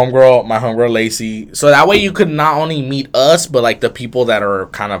tactics. my homegirl Lacey. So that way you could not only meet us, but like the people that are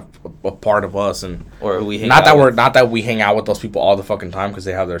kind of a part of us, and or who we hang not out that with. we hang out with those people all the fucking time because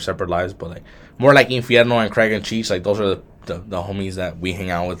they have their separate lives, but like more like Infierno and Craig and Cheech. Like those are the homies that we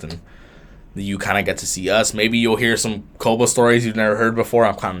hang out with, and you kind of get to see us. Maybe you'll hear some Koba stories you've never heard before.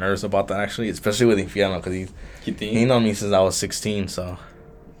 I'm kind of nervous about that actually, especially with Infierno because You think? he known me since I was 16, so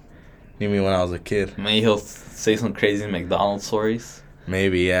knew me when I was a kid. Maybe he'll say some crazy McDonald's stories.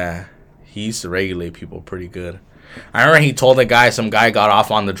 Maybe, yeah. He used to regulate people pretty good. I remember he told some guy got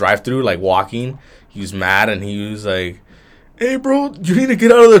off on the drive-thru, like walking. He was mad and he was like, "Hey, bro, you need to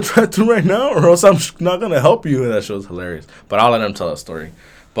get out of the drive-thru right now or else I'm not going to help you." And that shit was hilarious. But I'll let him tell a story.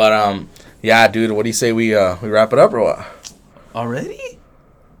 But, yeah, dude, what do you say we wrap it up or what? Already?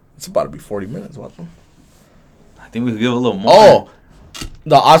 It's about to be 40 minutes. What? I think we could give a little more. Oh,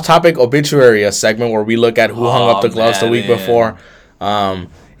 the off-topic obituary, a segment where we look at who hung up the gloves the week before.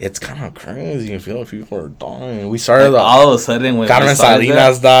 It's kind of crazy. You feel people are dying. We started Like, all of a sudden when Carmen we started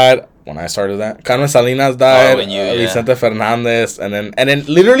Salinas died when I started that. Carmen Salinas died. when you, Vicente Fernandez, and then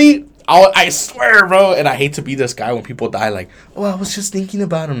literally, I swear, bro, and I hate to be this guy when people die. Like, oh, I was just thinking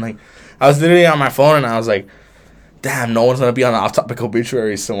about him. Like, I was literally on my phone and I was like, damn, no one's gonna be on the off-topic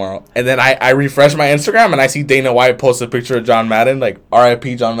obituaries tomorrow. And then I refresh my Instagram and I see Dana White post a picture of John Madden, like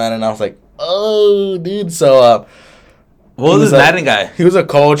R.I.P. John Madden. I was like, oh, dude. So, what was this Madden guy? He was a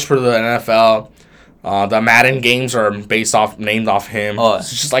coach for the NFL. The Madden games are named off him. Oh. It's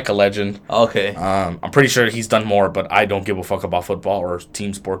just like a legend. Okay. I'm pretty sure he's done more, but I don't give a fuck about football or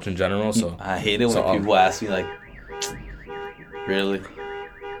team sports in general. So I hate it when people ask me like, really?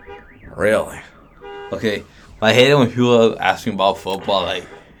 really, Okay. I hate it when people ask me about football like,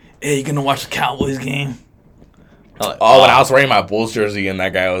 hey, you gonna watch the Cowboys game? Like, when I was wearing my Bulls jersey and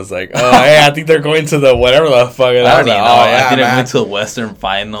that guy was like, oh, hey, I think they're going to the whatever the fuck. And I I don't was even like, know. oh, I yeah, didn't man. went to the Western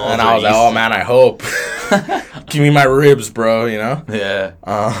Finals. And I was like, oh, man, I hope. Give me my ribs, bro, you know? Yeah.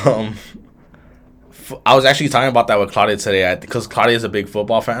 I was actually talking about that with Claudia today because Claudia is a big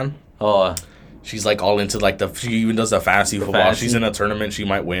football fan. Oh. She's like all into like she even does the fantasy football. fantasy? She's in a tournament, she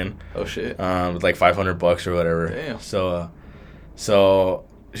might win. Oh shit. With like $500 or whatever. Damn. So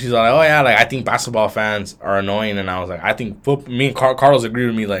she's like, oh yeah, like I think basketball fans are annoying, and I was like, I think me and Carlos agreed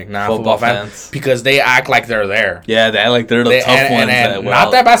with me, like, nah, football fans because they act like they're there. Yeah, they act like they're the tough ones. And not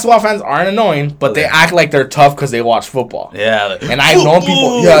that basketball fans aren't annoying, but they act like they're tough because they watch football. Yeah. Like, And I've known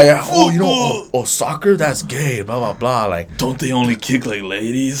people, yeah. Oh, you know, oh, soccer, that's gay, blah blah blah. Like, don't they only kick like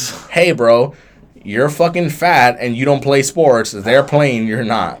ladies? hey, bro. You're fucking fat and you don't play sports. They're playing, you're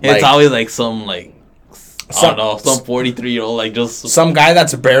not. It's always like some like I don't know, some 43-year-old like just some guy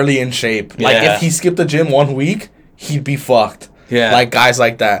that's barely in shape. Like Yeah. if he skipped the gym 1 week, he'd be fucked. Yeah. Like guys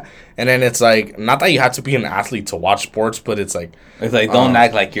like that. And then it's like not that you have to be an athlete to watch sports, but it's like don't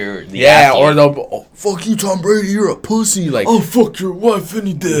act like you're the yeah, athlete. or they'll be, oh, fuck you, Tom Brady, you're a pussy. Like, oh fuck your wife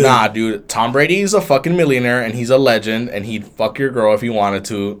any day. nah, dude, Tom Brady is a fucking millionaire and he's a legend and he'd fuck your girl if he wanted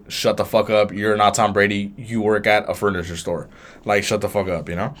to. Shut the fuck up. You're not Tom Brady. You work at a furniture store. Like, shut the fuck up,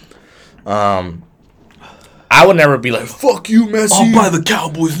 you know? I would never be like, fuck you, Messi. I'll buy the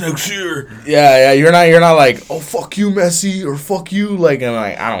Cowboys next year. Yeah, you're not like, oh, fuck you, Messi, or fuck you, like, and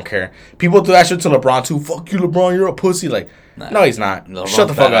like, I don't care. People do that shit to LeBron too. Fuck you, LeBron, you're a pussy. Like, no, he's not. Shut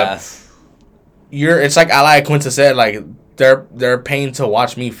the fuck up. It's like Ally Quinta said, like, they're paying to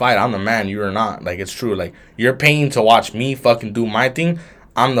watch me fight. I'm the man. You are not. Like, it's true. Like, you're paying to watch me fucking do my thing.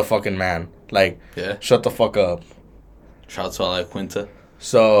 I'm the fucking man. Like, shut the fuck up. Shout out to Ally Quinta.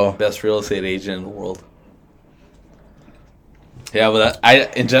 So, best real estate agent in the world. Yeah, but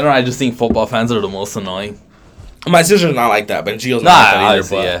in general, I just think football fans are the most annoying. My sister's not like that, but Gio's not like that either.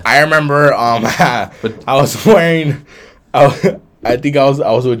 But yeah. I remember, I was wearing, I think I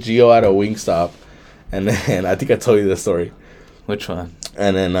was with Gio at a Wingstop, and then I think I told you this story. Which one?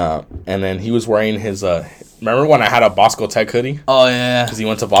 And then he was wearing his. Remember when I had a Bosco Tech hoodie? Oh yeah. Because he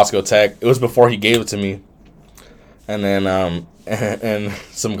went to Bosco Tech. It was before he gave it to me. And then and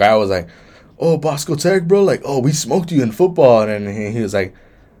some guy was like, "Oh, Bosco Tech, bro, like, oh, we smoked you in football." And then he was like,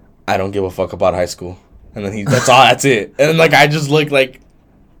 "I don't give a fuck about high school." And then that's it. And then, like, I just looked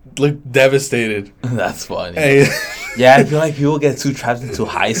devastated. That's funny. Hey. Yeah, I feel like people get too trapped into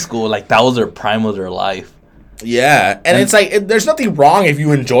high school. Like, that was their prime of their life. Yeah, and it's like, there's nothing wrong if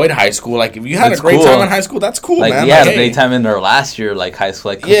you enjoyed high school. Like, if you had a great time in high school, that's cool, like, man. We had a great time in our last year, like, high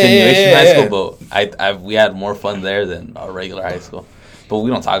school, like, continuation high school, but we had more fun there than our regular high school. But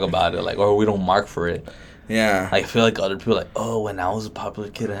we don't talk about it, like, or we don't mark for it. Yeah. Like, I feel like other people are like, oh, when I was a popular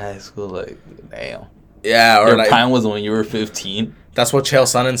kid in high school, like, damn. Yeah, or your like, time was when you were 15. That's what Chael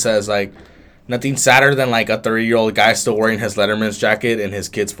Sonnen says, like, nothing sadder than, like, a 30-year-old guy still wearing his Letterman's jacket in his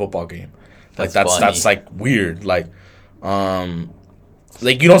kid's football game. Like, that's like, weird. Like, you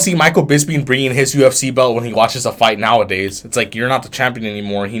don't see Michael Bisping bringing his UFC belt when he watches a fight nowadays. It's like, you're not the champion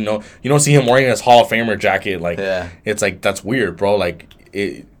anymore. You don't see him wearing his Hall of Famer jacket. Like, It's like, that's weird, bro. Like,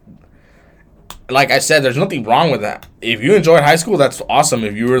 like I said, there's nothing wrong with that. If you enjoyed high school, that's awesome.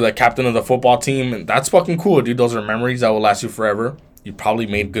 If you were the captain of the football team, that's fucking cool, dude. Those are memories that will last you forever. You probably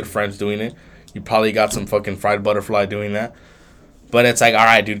made good friends doing it. You probably got some fucking fried butterfly doing that. But it's like, all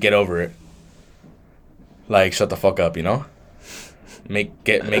right, dude, get over it. Like, shut the fuck up, you know? Make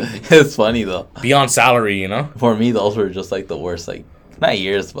It's funny though. Be on salary, you know? For me, those were just like the worst, like, not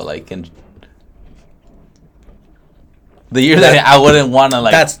years, but like the year that I wouldn't want to,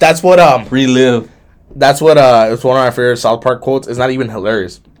 like, that's what relive. That's what it's one of my favorite South Park quotes. It's not even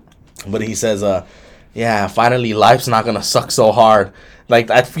hilarious, but he says, yeah, finally life's not gonna suck so hard. Like,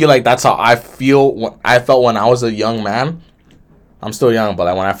 I feel like that's how I felt when I was a young man. I'm still young, but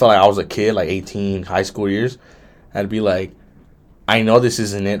like when I felt like I was a kid, like 18, high school years, I'd be like, I know this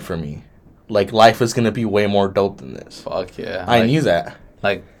isn't it for me. Like, life is gonna be way more dope than this. Fuck yeah. I knew that.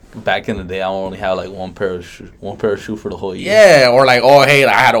 Like, back in the day, I only had like one pair of shoe for the whole year. Yeah, or like, oh hey,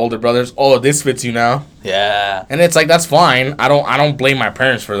 I had older brothers. Oh, this fits you now. Yeah. And it's like, that's fine. I don't blame my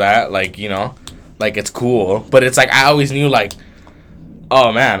parents for that. Like, you know, like, it's cool. But it's like, I always knew, like,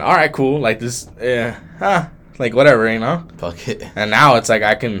 oh man, all right, cool. Like, this, like, whatever, you know. Fuck it. And now it's like,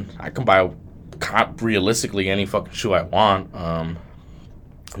 I can buy realistically any fucking shoe I want.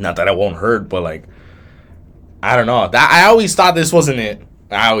 Not that it won't hurt, but like, I don't know. That I always thought this wasn't it.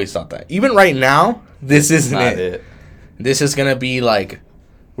 I always thought that. Even right now, this isn't it. This is gonna be like,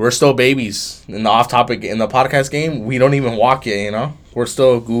 we're still babies. In the off topic, in the podcast game, we don't even walk yet, you know? We're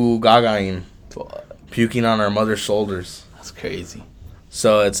still goo gagaing, puking on our mother's shoulders. That's crazy.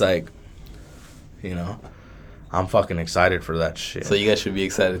 So it's like, you know, I'm fucking excited for that shit. So you guys should be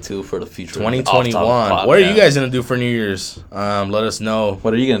excited too for the future. 2021. What are you guys gonna do for New Year's? Let us know.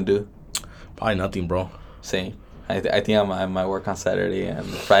 What are you gonna do? Probably nothing, bro. Same. I think I might work on Saturday and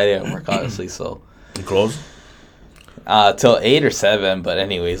Friday I work, obviously, so. You close? Till 8 or 7, but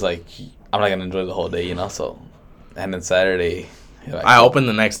anyways, like, I'm not gonna enjoy the whole day, you know, so. And then Saturday. I open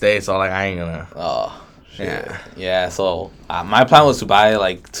the next day, so, like, I ain't gonna. Oh, shit. Yeah, so my plan was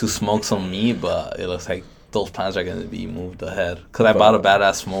to to smoke some meat, but it looks like those plans are gonna be moved ahead. Because I bought a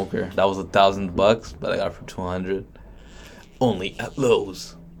badass smoker. That was $1,000, but I got it for $200. Only at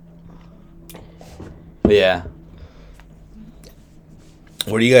Lowe's. But yeah.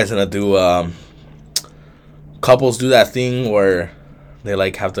 What are you guys gonna do? Couples do that thing where they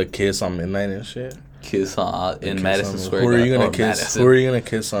like have to kiss on midnight and shit. Kiss in Madison Square Garden. Who are you gonna kiss? Madison. Who are you gonna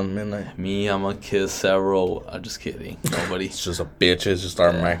kiss on midnight? Me, I'm gonna kiss several. I'm just kidding. Nobody. It's just a bitches. Just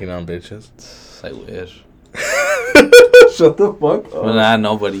start macking on bitches. I wish. Shut the fuck up. But nah,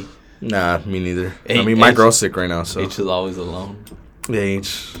 nobody. Nah, me neither. I mean, my girl's sick right now, so. H is always alone.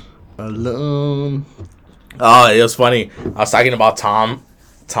 H alone. Oh, it was funny. I was talking about Tom,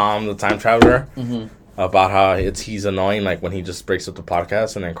 the time traveler. Mm-hmm. about how he's annoying, like when he just breaks up the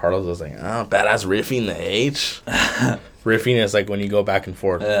podcast, and then Carlos was like, "Oh, badass riffing the H." Riffing is like when you go back and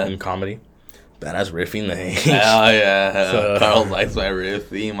forth in comedy. Badass riffing the H. Hell yeah. So, Carlos likes my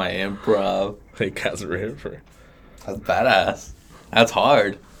riffing, my improv. Like, that's riff. That's badass. That's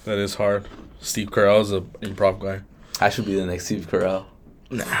hard. That is hard. Steve Carell's an improv guy. I should be the next Steve Carell.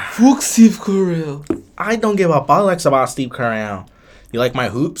 Nah. Fuck Steve Carell. I don't give a bollocks about Steve Carell. You like my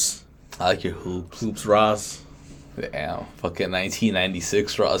hoops? I like your hoops. Hoops Ross. Damn. Fucking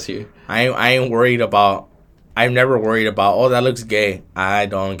 1996 Ross here. I ain't worried about... I've never worried about, oh, that looks gay. I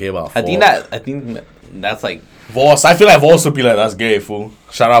don't give a fuck. I think that's like... Voss. I feel like Voss would be like, that's gay, fool.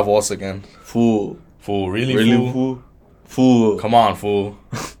 Shout out Voss again. Fool. Fool. Really, fool? Fool. Come on, fool.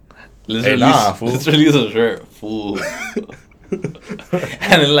 Let's release a shirt. Fool.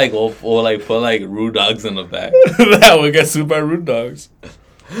 And then like we'll like put like Rude Dogs in the back. That would get sued by Rude Dogs.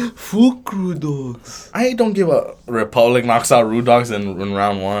 Fuck Rude Dogs. I don't give a... Republic knocks out Rude Dogs in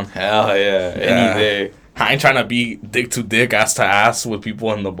round 1. Hell yeah. Any day. I ain't trying to be dick to dick, ass to ass with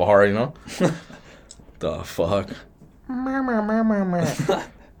people in the bar, you know? The fuck?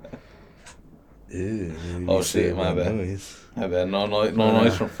 Ew, oh shit, my bad. My bad. No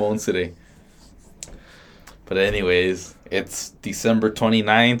noise from phones today. But anyways, it's December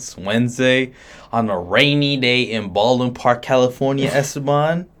 29th, Wednesday, on a rainy day in Baldwin Park, California,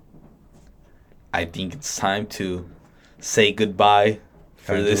 Esteban. I think it's time to say goodbye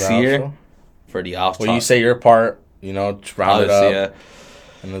for this year. For the off. Well, you say your part, you know, round it up. Yeah.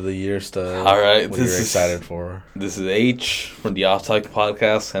 End of the year stuff. All right, what you're excited for. This is H from the Off Topic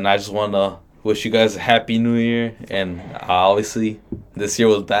Podcast, and I just want to wish you guys a happy new year. And obviously, this year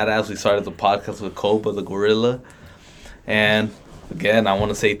was badass. We started the podcast with Koba the Gorilla, and again, I want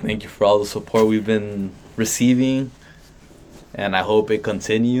to say thank you for all the support we've been receiving, and I hope it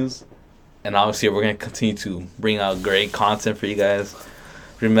continues. And obviously, we're gonna continue to bring out great content for you guys.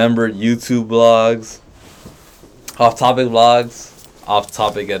 Remember, YouTube vlogs, off-topic vlogs,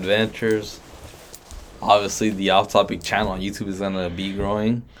 off-topic adventures. Obviously, the off-topic channel on YouTube is going to be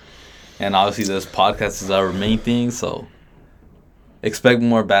growing. And obviously, this podcast is our main thing. So, expect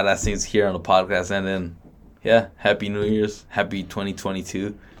more badass things here on the podcast. And then, yeah, Happy New Year's. Happy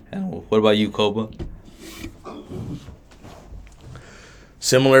 2022. And what about you, Koba?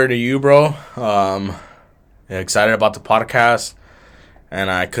 Similar to you, bro. Excited about the podcast. And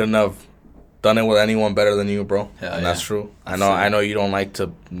I couldn't have done it with anyone better than you, bro. And that's true. I know you don't like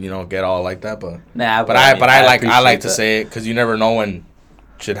to, get all like that, but I like to say it because you never know when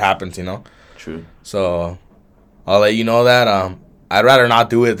shit happens, True. So I'll let you know that I'd rather not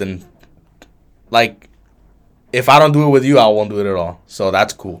do it than like if I don't do it with you, I won't do it at all. So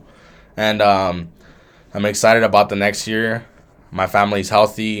that's cool. And I'm excited about the next year. My family's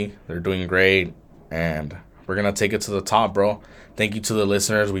healthy. They're doing great, and we're gonna take it to the top, bro. Thank you to the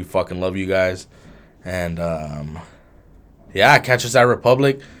listeners. We fucking love you guys. And, catch us at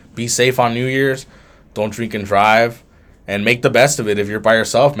Republic. Be safe on New Year's. Don't drink and drive. And make the best of it. If you're by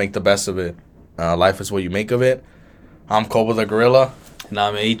yourself, make the best of it. Life is what you make of it. I'm Koba the Gorilla. And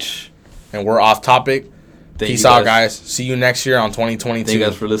I'm H. And we're off topic. Peace out, guys. See you next year on 2022. Thank you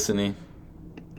guys for listening.